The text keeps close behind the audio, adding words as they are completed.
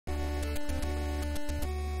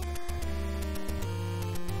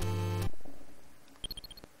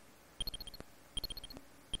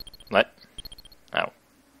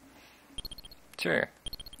Sure.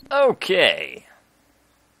 Okay.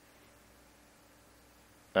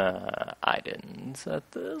 I didn't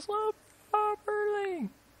set this up properly.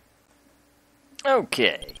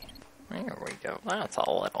 Okay. There we go. That's a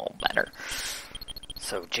little better.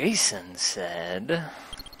 So Jason said...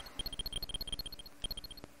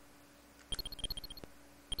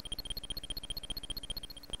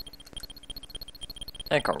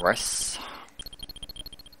 Icarus.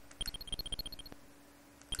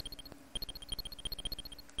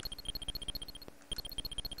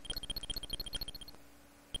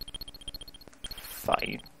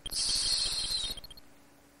 Fights.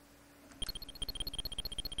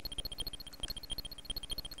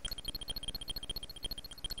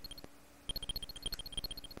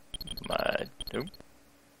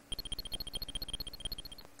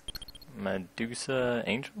 Medusa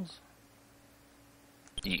Angels?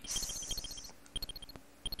 Yes.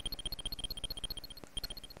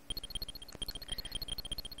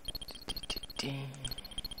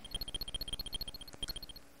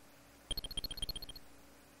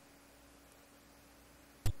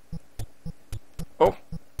 Oh.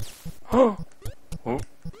 Oh. Oh.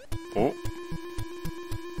 Oh.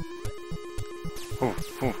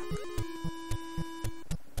 Oh.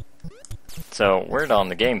 So, word on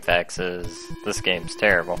the game facts is this game's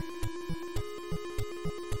terrible.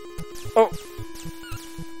 Oh!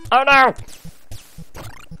 Oh no!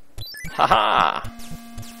 Haha!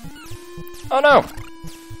 Oh no!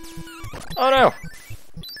 Oh no!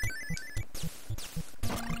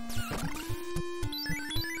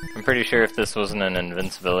 I'm pretty sure if this wasn't an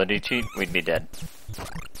invincibility cheat, we'd be dead.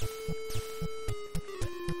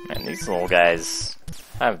 Man, these little guys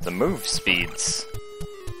have the move speeds.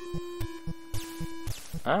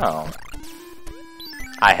 Oh.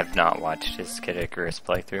 I have not watched his Kid Icarus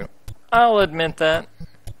playthrough. I'll admit that.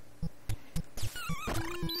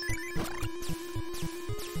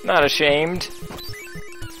 Not ashamed.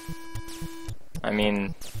 I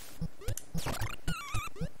mean...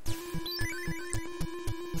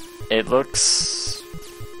 it looks...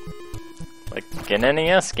 like an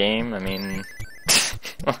NES game, I mean...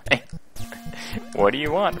 what do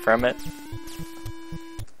you want from it?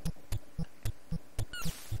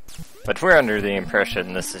 But we're under the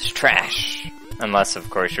impression this is trash. Unless, of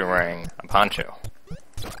course, you're wearing a poncho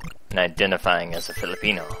and identifying as a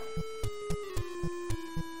Filipino.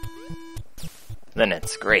 Then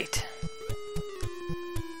it's great.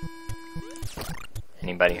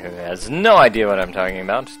 Anybody who has no idea what I'm talking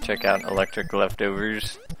about, check out Electric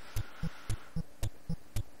Leftovers.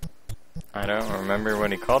 I don't remember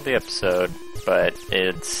what he called the episode, but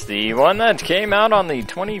it's the one that came out on the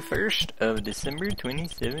 21st of December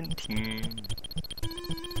 2017.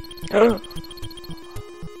 Oh!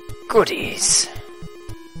 Goodies!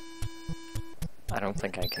 I don't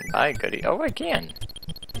think I can buy goodies. Oh, I can!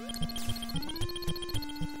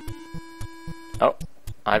 Oh,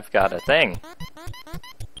 I've got a thing.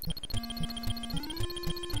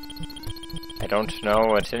 I don't know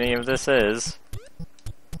what any of this is.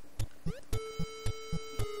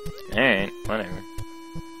 Alright, whatever.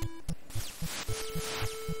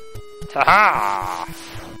 Ta-ha!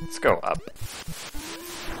 Let's go up.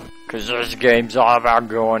 Cause this game's all about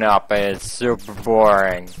going up and it's super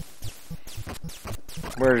boring.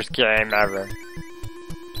 Worst game ever.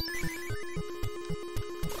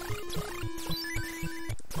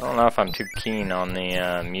 I don't know if I'm too keen on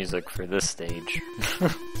the music for this stage.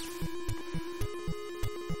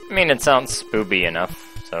 I mean, it sounds spooky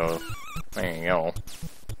enough, so there you go.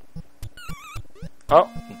 Oh,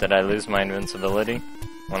 did I lose my invincibility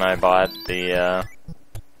when I bought the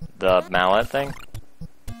mallet thing?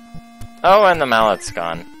 Oh, and the mallet's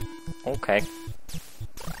gone. Okay.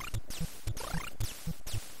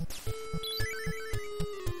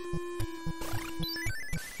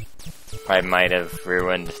 I might have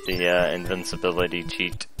ruined the invincibility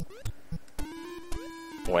cheat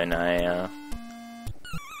when I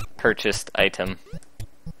purchased item.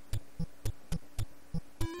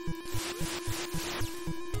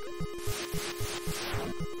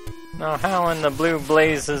 Now, how in the blue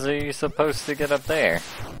blazes are you supposed to get up there?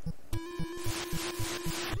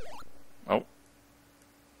 Oh.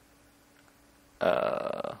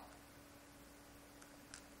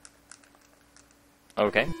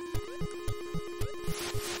 Okay.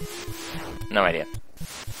 No idea.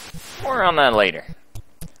 More on that later.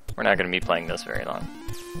 We're not going to be playing this very long.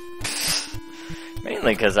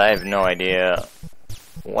 Mainly because I have no idea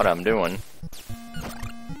what I'm doing.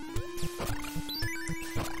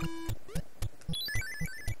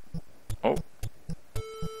 Oh.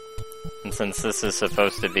 And since this is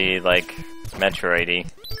supposed to be, like, Metroid-y,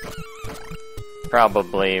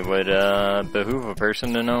 probably would behoove a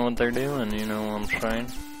person to know what they're doing, you know what I'm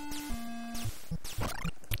saying?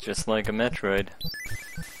 Just like a Metroid.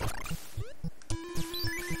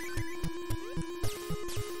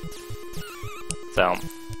 So,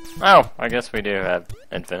 oh, I guess we do have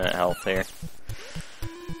infinite health here.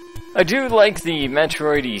 I do like the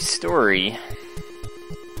Metroid-y story.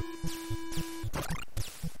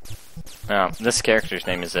 Oh, this character's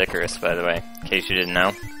name is Icarus, by the way, in case you didn't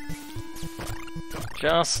know.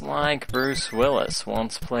 Just like Bruce Willis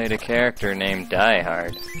once played a character named Die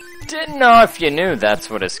Hard. Didn't know if you knew that's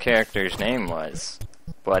what his character's name was.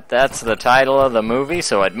 But that's the title of the movie,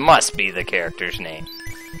 so it must be the character's name.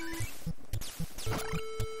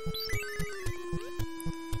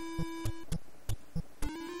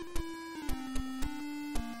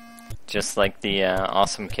 Just like the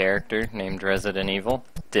awesome character named Resident Evil.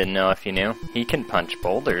 Didn't know if you knew. He can punch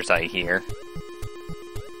boulders, I hear.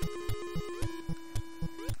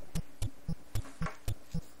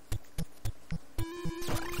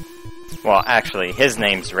 Well, actually, his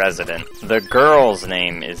name's Resident. The girl's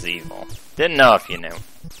name is Evil. Didn't know if you knew.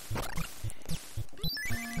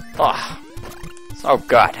 Oh, so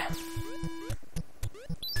good.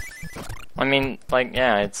 I mean, like,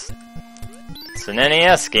 yeah, it's an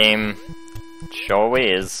NES game. It sure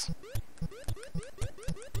is.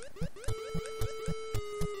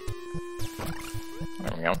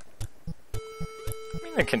 There we go. I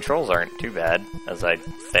mean, the controls aren't too bad as I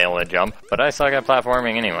fail a jump, but I suck at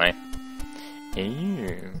platforming anyway.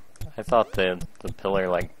 Ew. I thought the pillar,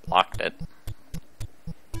 like, blocked it.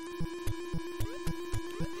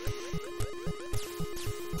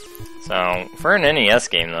 So, for an NES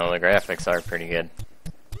game, though, the graphics are pretty good.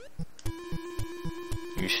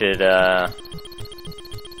 You should,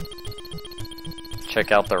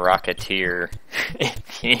 check out The Rocketeer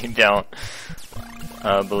if you don't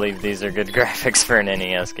believe these are good graphics for an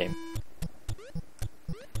NES game.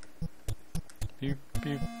 Beep,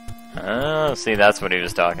 beep. Oh, see, that's what he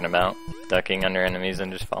was talking about. Ducking under enemies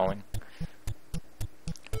and just falling.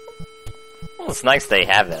 Well, it's nice they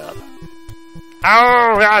have that up.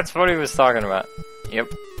 Oh, that's what he was talking about. Yep.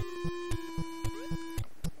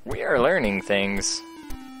 We are learning things.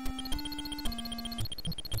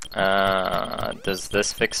 Does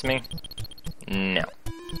this fix me? No.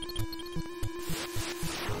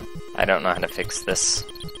 I don't know how to fix this.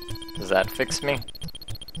 Does that fix me?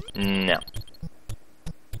 No.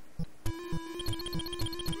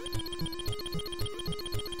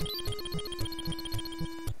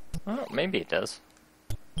 Oh, maybe it does.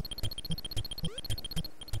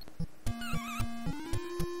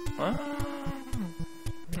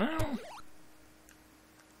 No.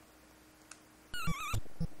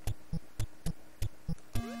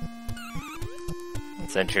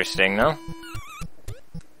 That's interesting, though.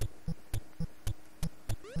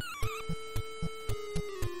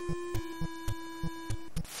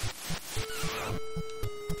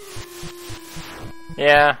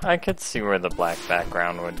 Yeah, I could see where the black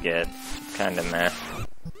background would get kinda meh.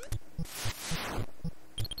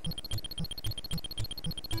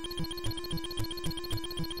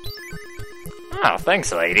 Oh,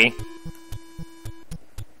 thanks, lady.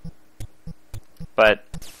 But,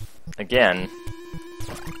 again,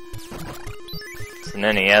 it's an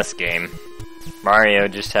NES game. Mario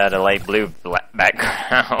just had a light blue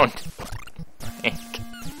background. Like,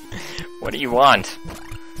 what do you want?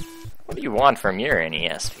 What do you want from your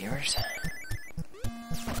NES viewers?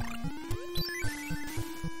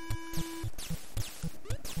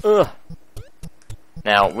 Ugh.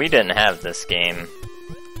 Now, we didn't have this game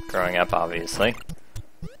growing up, obviously.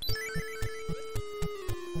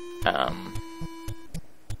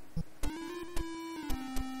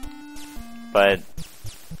 But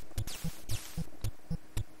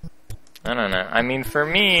I don't know. I mean, for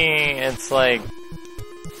me, it's like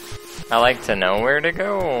I like to know where to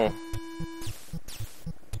go.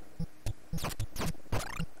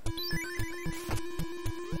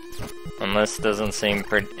 And this doesn't seem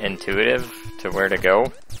pretty intuitive to where to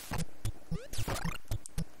go.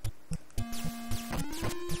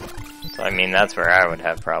 So, I mean, that's where I would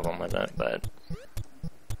have a problem with it, but...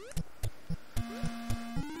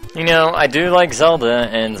 You know, I do like Zelda,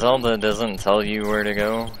 and Zelda doesn't tell you where to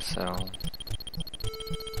go, so...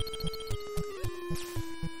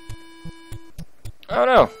 Oh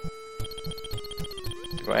no!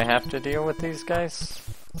 Do I have to deal with these guys?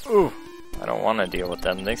 Ooh! I don't want to deal with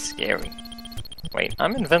them, they're scary. Wait,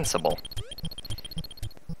 I'm invincible.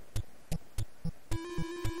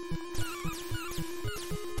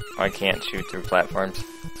 I can't shoot through platforms.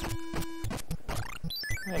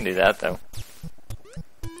 I can do that though.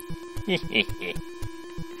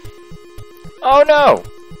 Oh no!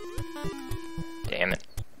 Damn it.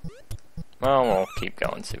 Well, we'll keep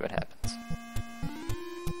going, see what happens.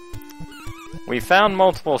 We found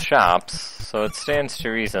multiple shops, so it stands to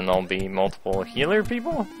reason there'll be multiple healer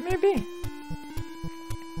people, maybe?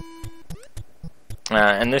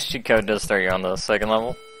 And this cheat code does start you on the second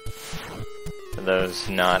level, for those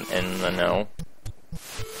not in the know.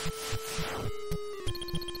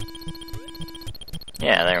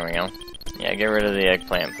 Yeah, there we go. Yeah, get rid of the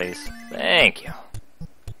eggplant, please. Thank you.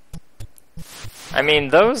 I mean,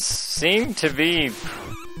 those seem to be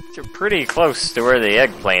pretty close to where the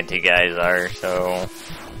eggplanty guys are, so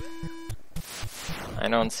I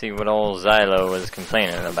don't see what old Xylo was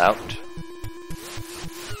complaining about.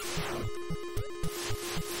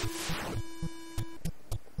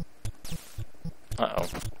 Uh-oh.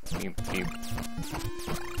 You.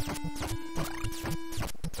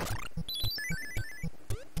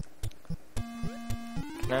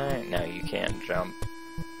 No, you can't jump.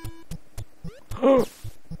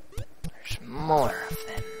 There's more of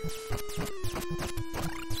them.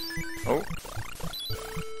 Oh.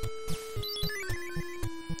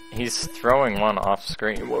 He's throwing one off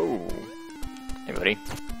screen. Whoa. Hey, buddy.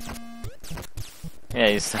 Yeah,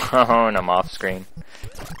 he's throwing them off screen.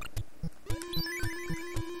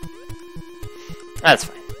 That's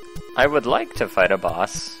fine. I would like to fight a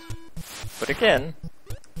boss, but again,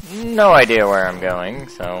 no idea where I'm going,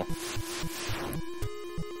 so...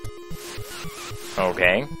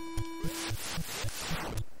 Okay.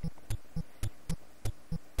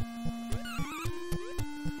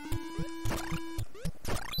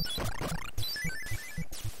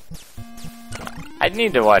 I'd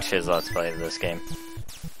need to watch his Let's Play of this game.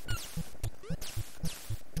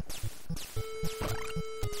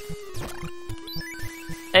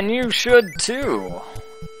 And you should too!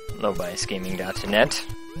 lowbuysgaming.net.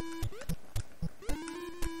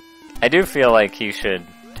 I do feel like he should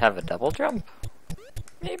have a double jump?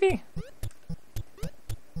 Maybe?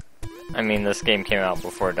 I mean, this game came out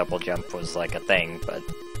before double jump was like a thing, but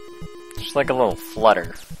just like a little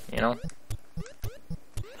flutter, you know?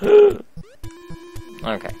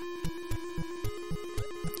 Okay.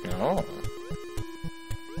 Oh.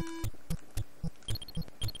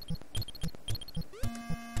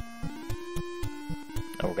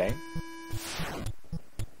 Okay.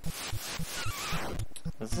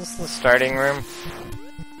 Is this the starting room?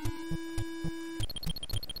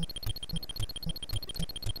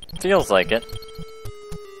 Feels like it.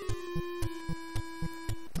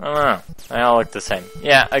 I don't know. They all look the same.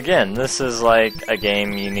 Yeah, again, this is like a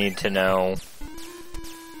game you need to know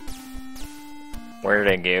where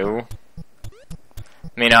to go.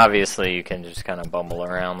 I mean, obviously you can just kind of bumble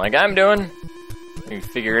around like I'm doing. You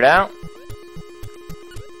figure it out.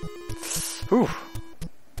 Whew.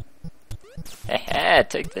 Haha,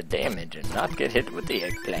 take the damage and not get hit with the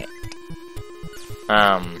eggplant.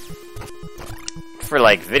 For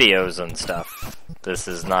like videos and stuff, this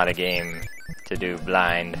is not a game to do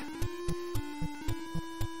blind.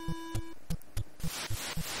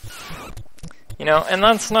 You know, and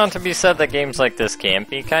that's not to be said that games like this can't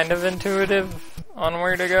be kind of intuitive on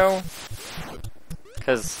where to go.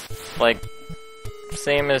 Cause, like,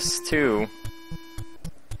 Samus 2...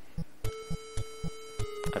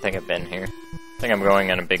 I think I've been here. I think I'm going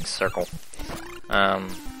in a big circle.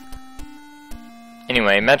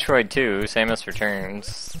 Anyway, Metroid 2, Samus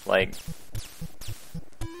Returns, like...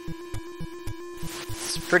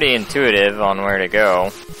 it's pretty intuitive on where to go.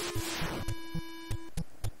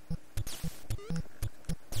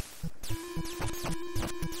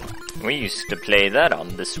 We used to play that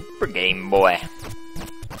on the Super Game Boy.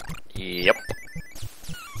 Yep.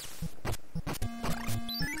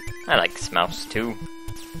 I like Smouse too.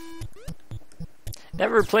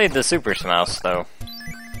 Never played the Super Smouse though.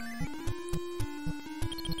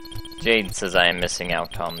 Jade says I am missing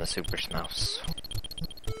out on the Super Smouse.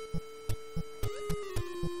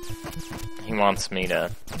 He wants me to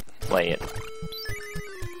play it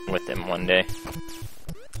with him one day.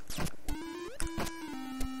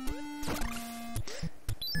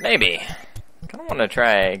 Maybe. I kinda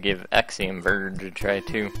wanna give Axiom Verge a try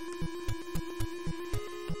too.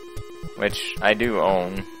 Which I do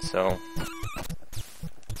own, so...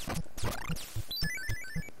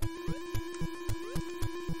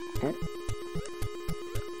 Ooh.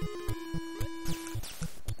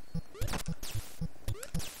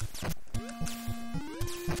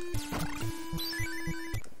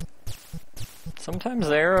 Sometimes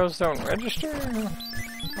the arrows don't register.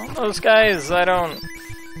 All those guys, I don't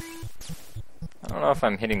know if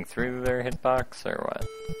I'm hitting through their hitbox or what.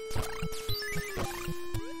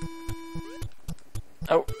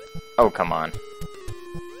 Oh, come on.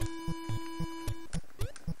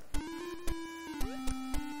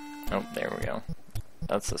 Oh, there we go.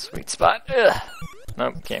 That's a sweet spot. Ugh.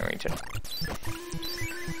 Nope, can't reach it.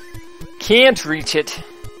 Can't reach it!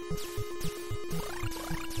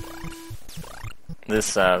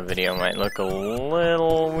 This video might look a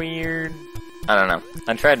little weird. I don't know.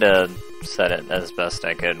 I tried to set it as best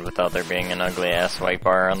I could without there being an ugly ass white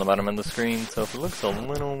bar on the bottom of the screen, so if it looks a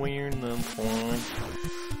little weird, that's fine.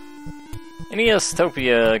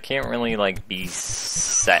 Aniastopia can't really, like, be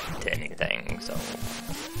set to anything, so...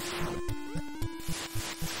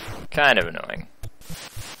 kind of annoying.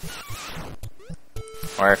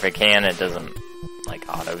 Or if it can, it doesn't, like,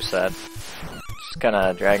 auto-set. Just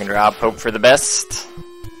kinda drag and drop, hope for the best.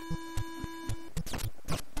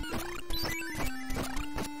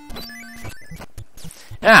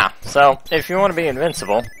 Yeah, so, if you want to be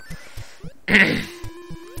invincible,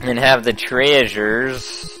 and have the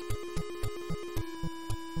treasures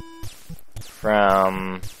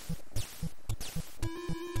from,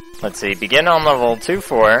 let's see, begin on level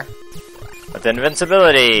 2-4 with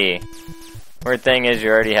invincibility. Weird thing is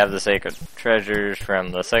you already have the sacred treasures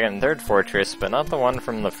from the second and third fortress, but not the one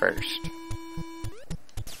from the first.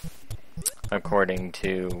 According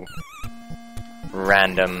to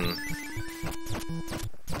random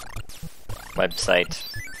website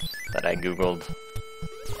that I googled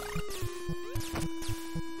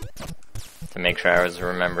to make sure I was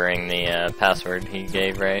remembering the password he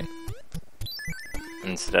gave right,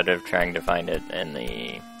 instead of trying to find it in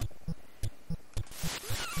the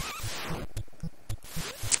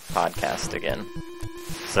podcast again.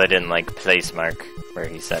 So I didn't like place mark where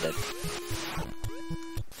he said it.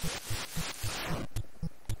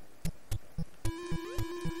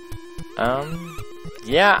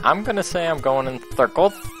 Yeah, I'm gonna say I'm going in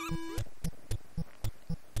circles.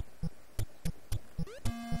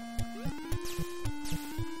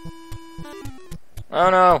 Oh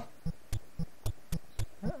no!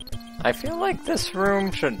 I feel like this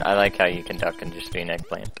room should... I like how you can duck and just be an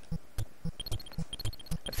eggplant.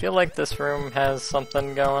 I feel like this room has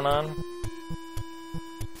something going on.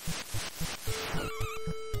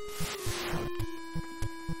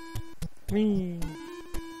 Whee!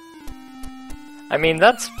 I mean,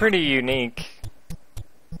 that's pretty unique.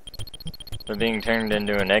 The being turned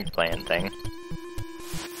into an eggplant thing.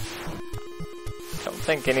 Don't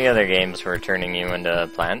think any other games were turning you into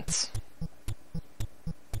plants.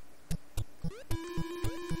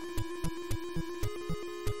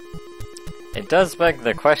 It does beg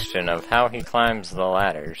the question of how he climbs the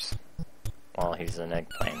ladders while he's an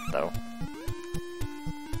eggplant, though.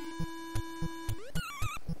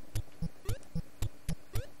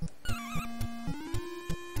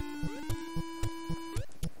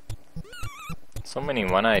 So many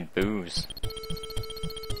one-eyed boos.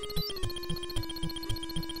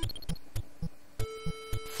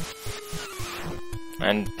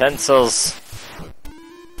 And pencils.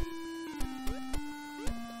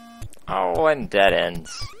 Oh, and dead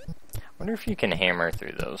ends. Wonder if you can hammer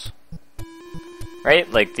through those.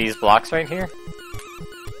 Right? Like these blocks right here?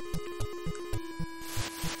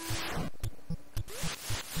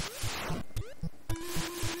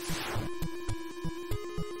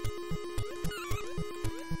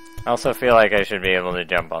 I also feel like I should be able to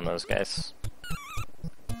jump on those guys.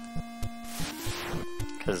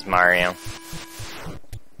 'Cause Mario.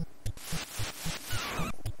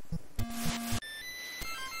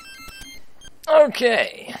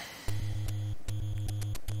 Okay.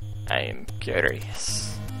 I am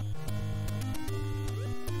curious.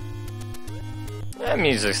 That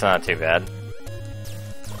music's not too bad.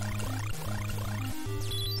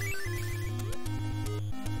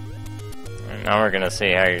 And now we're gonna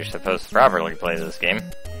see how you're supposed to properly play this game.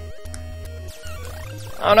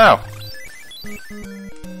 Oh no!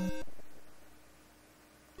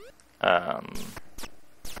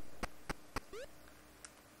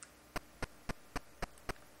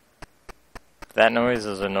 That noise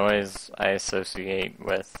is a noise I associate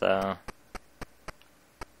with, oh,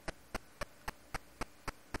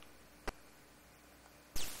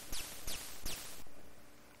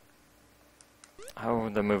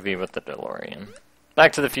 the movie with the DeLorean.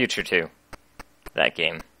 Back to the Future 2. That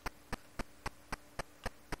game.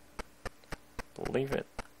 Believe it.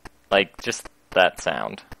 Like, just that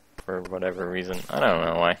sound. For whatever reason. I don't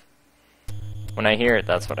know why. When I hear it,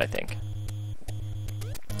 that's what I think.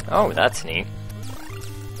 Oh, that's neat.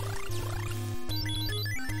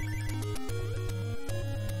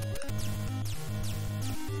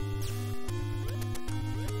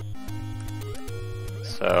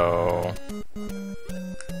 So...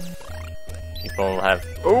 people have...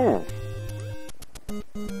 Ooh!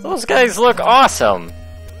 Those guys look awesome!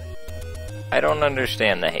 I don't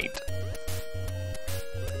understand the hate.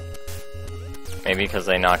 Maybe because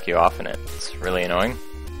they knock you off and it's really annoying.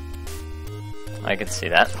 I could see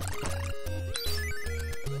that.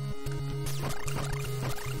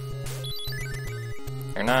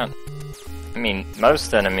 They're not... I mean,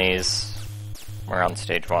 most enemies were on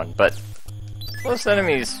stage 1, but most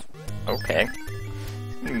enemies, okay.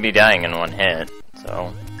 You can be dying in one hit,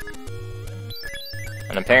 so...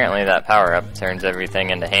 And apparently that power-up turns everything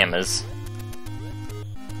into hammers.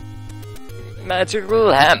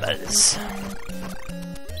 Magical hammers!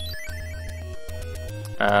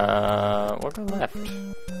 We'll go left.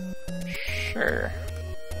 Sure.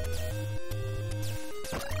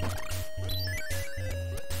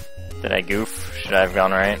 Did I goof? Should I have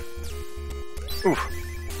gone right? Oof.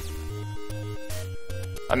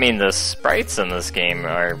 I mean, the sprites in this game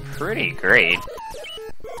are pretty great.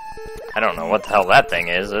 I don't know what the hell that thing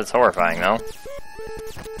is. It's horrifying, though.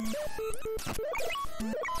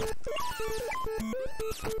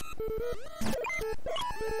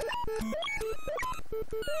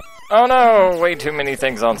 Oh no! Way too many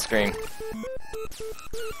things on screen.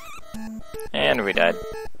 And we died.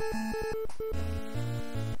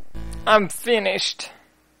 I'm finished!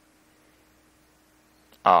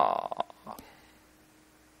 Aww.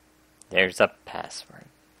 There's a password.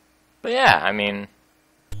 But yeah, I mean...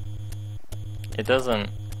 It doesn't...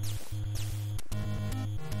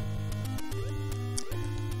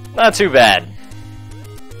 Not too bad.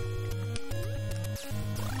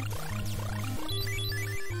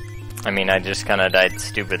 I mean, I just kinda died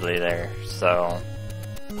stupidly there, so...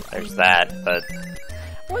 There's that, but...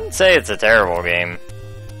 I wouldn't say it's a terrible game.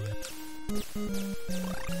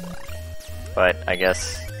 But I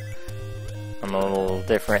guess... I'm a little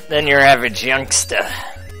different than your average youngster.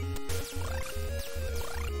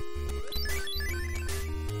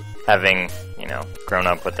 Having, you know, grown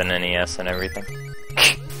up with an NES and everything.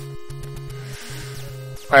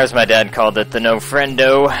 Or as my dad called it, the no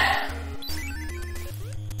friendo.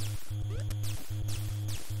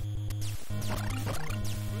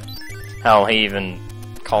 Hell, he even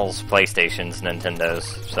calls PlayStations Nintendos.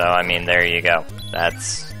 So, I mean, there you go.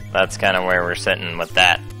 That's kind of where we're sitting with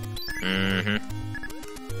that. Mm-hmm.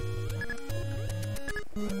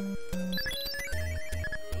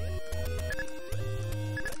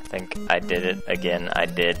 I think I did it again. I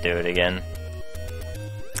did do it again.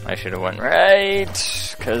 I should have went right,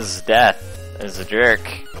 because death is a jerk.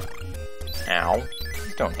 Ow.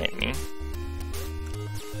 Don't hit me.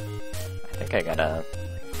 I think I gotta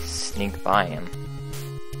sneak by him.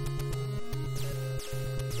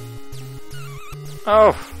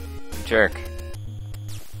 Oh, jerk.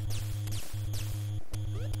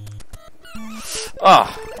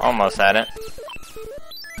 Oh, almost had it.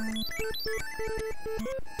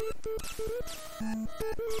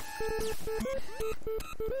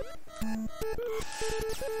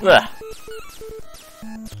 Ugh.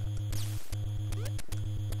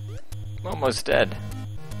 Almost dead.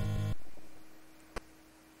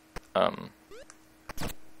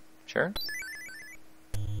 Sure.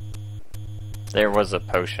 There was a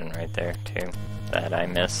potion right there, too, that I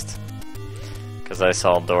missed. Because I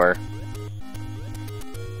saw a door.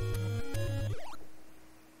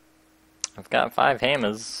 I've got 5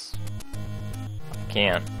 hammers. I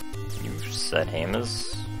can't. You said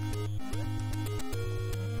hammers.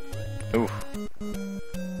 Ooh.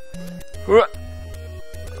 Huh.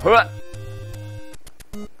 Huh.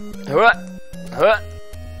 Huh. Huh.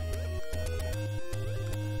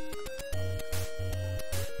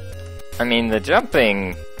 I mean, the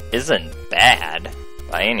jumping isn't bad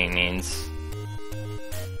by any means.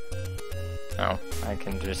 Oh, I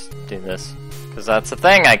can just do this. Because that's a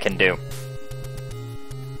thing I can do.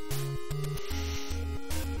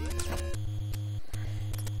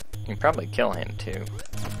 You can probably kill him too.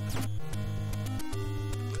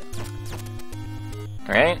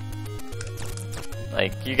 Right?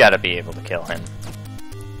 Like, you gotta be able to kill him.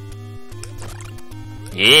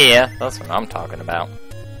 Yeah, that's what I'm talking about.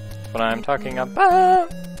 That's what I'm talking about.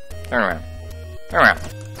 Turn around. Turn around.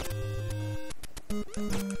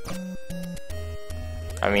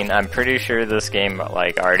 I mean, I'm pretty sure this game,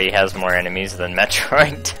 like, already has more enemies than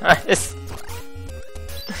Metroid does.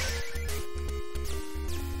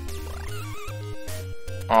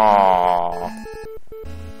 Aww.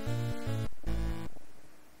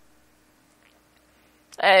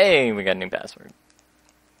 Hey, we got a new password.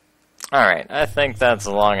 Alright, I think that's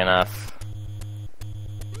long enough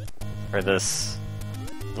for this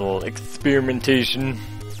little experimentation.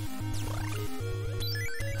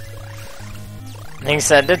 He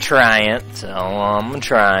said to try it, so I'm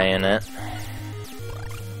trying it.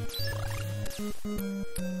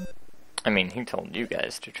 I mean, he told you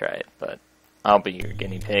guys to try it, but I'll be your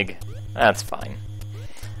guinea pig. That's fine.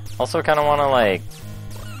 Also kind of want to, like,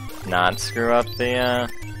 not screw up the,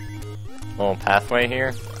 little pathway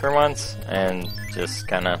here for once, and just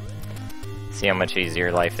kind of see how much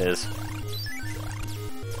easier life is.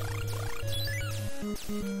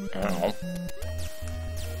 Oh.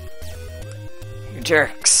 You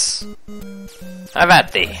jerks! Have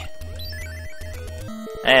at thee!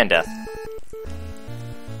 And death.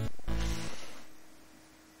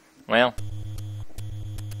 Well.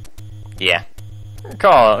 Yeah.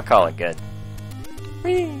 Call it good.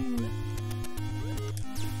 Whee!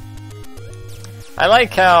 I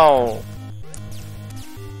like how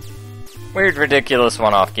weird, ridiculous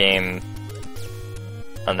one-off game,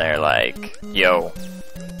 and they're like, yo,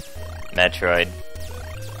 Metroid,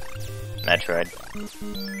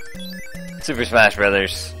 Super Smash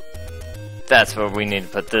Brothers, that's what we need to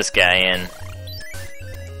put this guy in.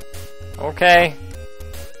 Okay.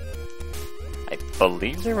 I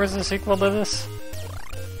believe there was a sequel to this,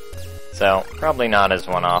 so probably not as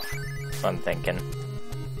one-off, I'm thinking.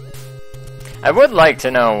 I would like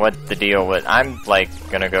to know what the deal with... I'm, like,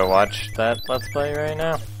 gonna go watch that Let's Play right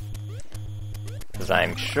now. Because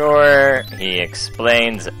I'm sure he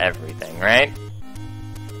explains everything, right?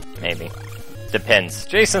 Maybe. Depends.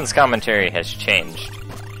 Jason's commentary has changed.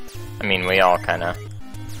 I mean, we all kind of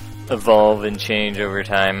evolve and change over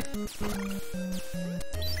time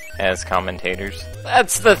as commentators.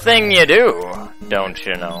 That's the thing you do, don't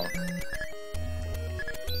you know?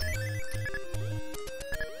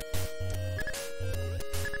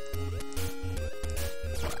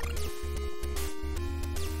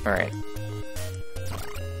 Alright.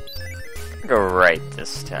 Go right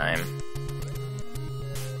this time.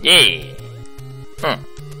 Yay!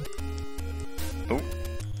 Ooh.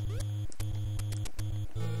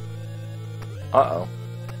 Uh-oh.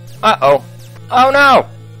 Uh-oh! Oh no!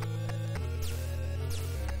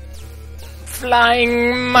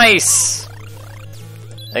 Flying mice!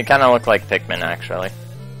 They kind of look like Pikmin, actually.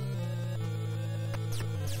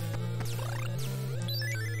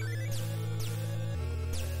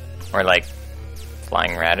 Or like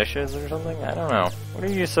flying radishes or something? I don't know. What are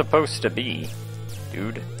you supposed to be,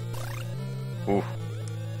 dude? Ooh.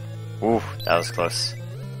 Ooh, that was close.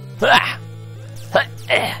 I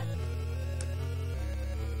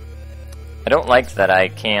don't like that I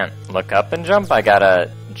can't look up and jump. I gotta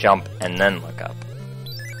jump and then look up.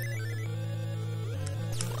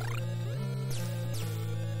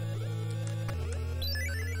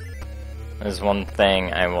 There's one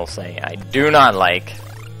thing I will say I do not like.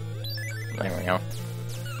 There we go.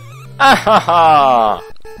 Ah-ha-ha!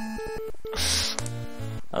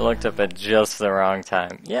 I looked up at just the wrong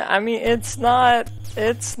time. Yeah, I mean, it's not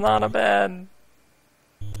a bad...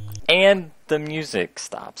 And the music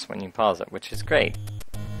stops when you pause it, which is great.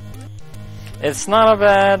 It's not a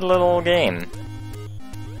bad little game.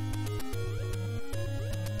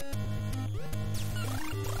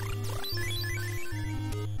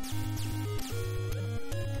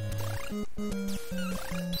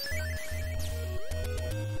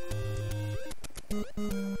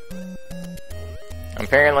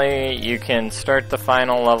 Apparently, you can start the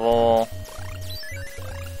final level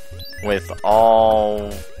with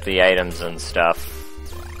all the items and stuff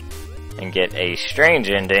and get a strange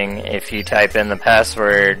ending if you type in the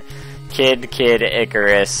password Kid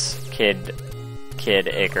Icarus, Kid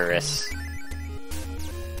Icarus.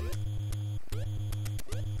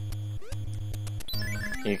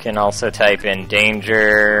 You can also type in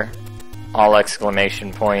danger, all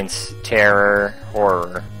exclamation points, terror,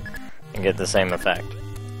 horror, and get the same effect.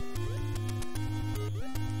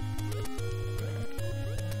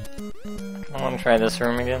 I want to try this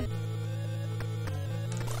room again.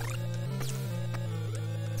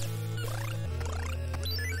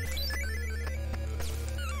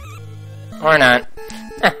 Or not.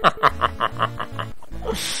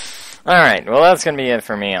 Alright, well that's gonna be it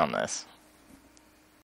for me on this.